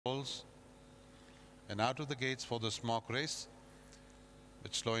Poles and out of the gates for the smock race,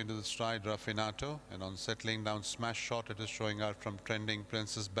 which slow into the stride Raffinato, and on settling down Smash Shot, it is showing out from Trending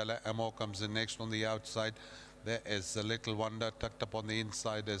Princess. Bella Amor comes in next on the outside. There is a Little Wonder. Tucked up on the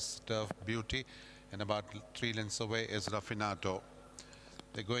inside is Turf Beauty, and about 3 lengths away is Raffinato.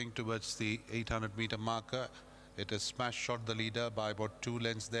 They're going towards the 800-meter marker. It is Smash Shot the leader by about 2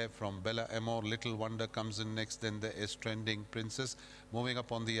 lengths there from Bella Amor. Little Wonder comes in next. Then there is Trending Princess. Moving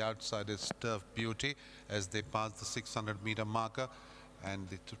up on the outside is Turf Beauty as they pass the 600-meter marker. And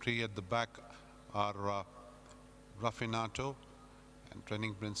the 3 at the back are Raffinato and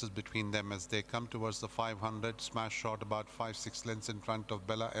Trending Princess between them as they come towards the 500. Smash Shot about 5-6 lengths in front of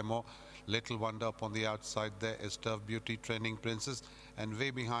Bella Amor. Little Wonder up on the outside. There is Turf Beauty, Trending Princess, and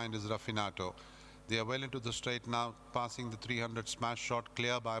way behind is Raffinato. They are well into the straight now, passing the 300. Smash Shot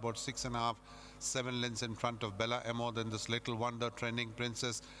clear by about 6.5, 7 lengths in front of Bella Amor. Then this Little Wonder, Trending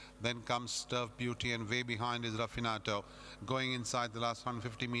Princess. Then comes Turf Beauty, and way behind is Raffinato. Going inside the last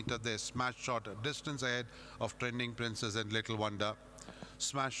 150 meter, there's Smash Shot, a distance ahead of Trending Princess and Little Wonder.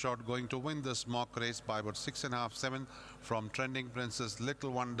 Smash Shot going to win this mock race by about 6.5, 7 from Trending Princess, Little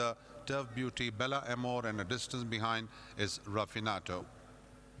Wonder, Turf Beauty, Bella Amor, and a distance behind is Raffinato.